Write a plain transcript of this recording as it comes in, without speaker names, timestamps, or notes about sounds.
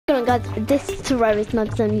on guys, this is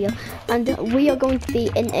Terraria here, and we are going to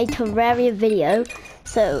be in a Terraria video.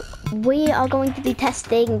 So we are going to be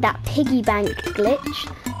testing that piggy bank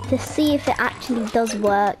glitch to see if it actually does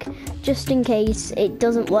work, just in case it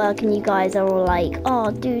doesn't work and you guys are all like,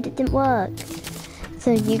 oh dude, it didn't work.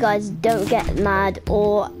 So you guys don't get mad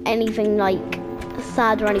or anything like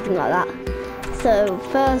sad or anything like that. So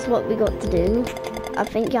first what we got to do, I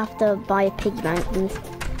think you have to buy a piggy bank.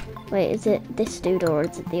 Wait, is it this dude or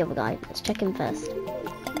is it the other guy? Let's check him first.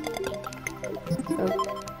 Oh.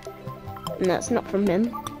 No, it's not from him.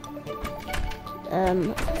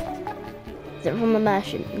 Is it from the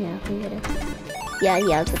merchant? Yeah, I think it is. Yeah,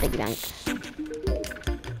 he has the piggy bank.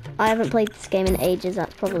 I haven't played this game in ages,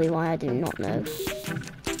 that's probably why I do not know.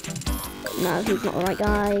 No, he's not the right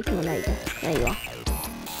guy. Come on, there you go. There you are.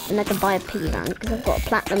 And I can buy a piggy bank because I've got a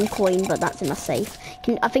platinum coin, but that's in my safe.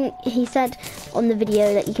 I think he said on the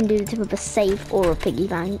video that you can do the tip of a safe or a piggy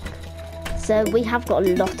bank. So we have got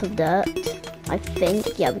a lot of dirt, I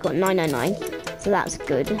think. Yeah, we've got 999, so that's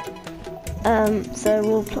good.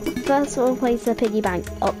 So first we'll place the piggy bank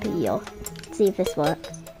up here. See if this works.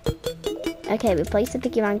 Okay, we placed the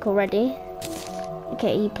piggy bank already.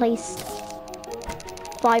 Okay, he placed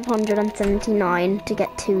 579 to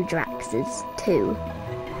get 2 Draxes. 2.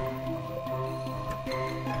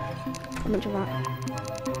 How much of that?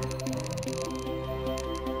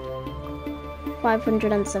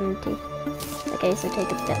 570. Okay, so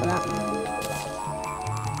take a bit of that.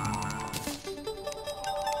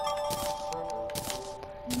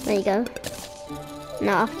 There you go.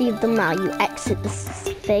 Now after you've done that, you exit this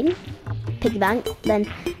thing, piggy bank,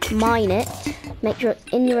 then mine it, make sure it's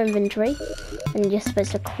in your inventory, and you're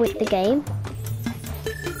supposed to quit the game.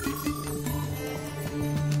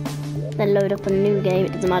 Then load up a new game,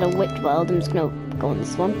 it doesn't matter which world, I'm just gonna go on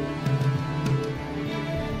this one.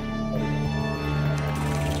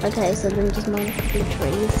 Okay, so then just mine a couple of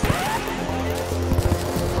trees.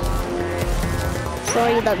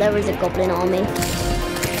 Sorry that there is a goblin army.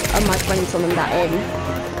 And my friend summoned that in.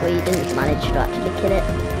 We didn't manage to actually kill it.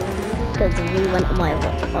 Because we went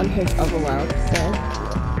on his other world,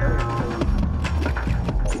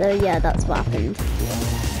 so yeah, that's what happened.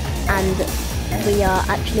 And we are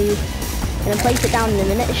actually going to place it down in a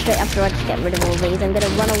minute, straight after I just get rid of all these. I'm going to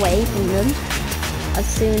run away from them as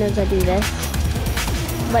soon as I do this.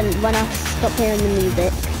 When I stop hearing the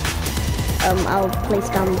music, I'll place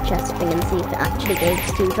down the chest thing and see if it actually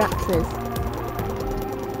gives 2 Draxes.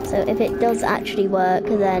 So if it does actually work,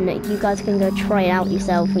 then you guys can go try it out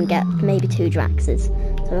yourself and get maybe 2 Draxes.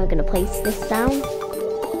 So we're going to place this down.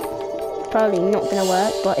 It's probably not going to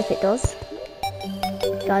work, but if it does,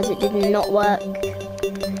 guys, it did not work.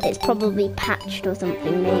 It's probably patched or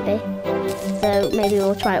something, maybe. So maybe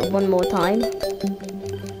we'll try it one more time.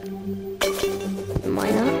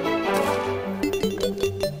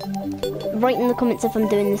 Write in the comments if I'm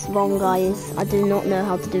doing this wrong, guys. I do not know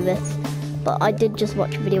how to do this, but I did just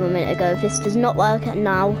watch a video a minute ago. If this does not work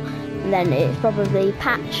now, then it's probably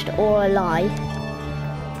patched or a lie.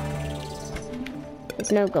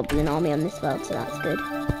 There's no goblin army on this world, so that's good.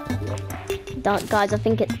 Guys, I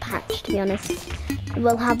think it's patched, to be honest.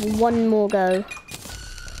 We'll have one more go.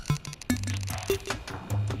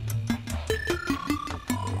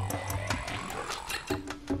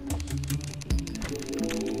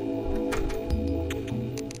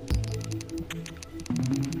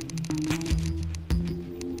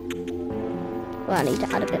 Well, I need to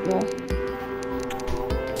add a bit more.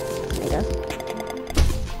 There you go.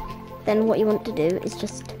 Then what you want to do is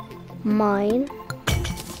just mine.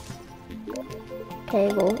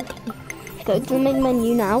 Okay, we'll go to the main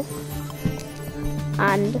menu now.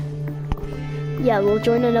 And yeah, we'll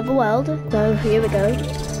join another world. So here we go.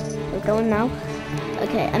 We're going now.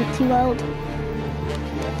 Okay, empty world.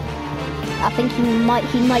 I think he might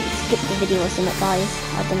skip the video or something, guys.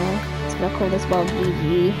 I don't know. I'm gonna call this world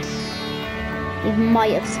GG. He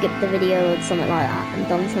might have skipped the video or something like that and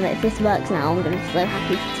done something. If this works now, I'm going to be so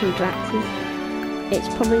happy for 2 Draxes. It's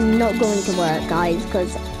probably not going to work, guys,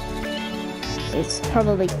 because it's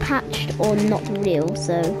probably patched or not real,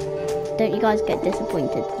 so don't you guys get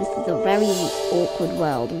disappointed. This is a very awkward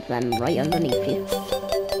world with them right underneath you.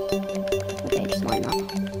 Okay, just mind that.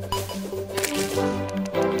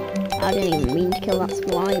 I didn't even mean to kill that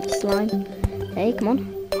slime. Hey, come on.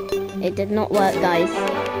 It did not work, guys.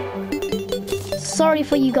 Sorry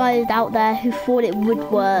for you guys out there who thought it would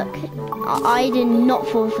work. I did not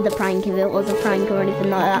fall for the prank if it was a prank or anything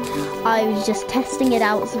like that. I was just testing it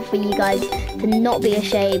out for you guys to not be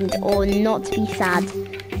ashamed or not to be sad.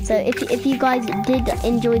 So if you guys did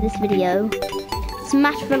enjoy this video,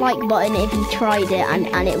 smash the like button if you tried it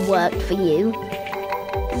and it worked for you.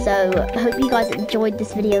 So I hope you guys enjoyed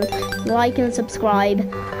this video. Like and subscribe,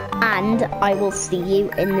 and I will see you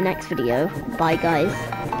in the next video. Bye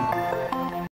guys.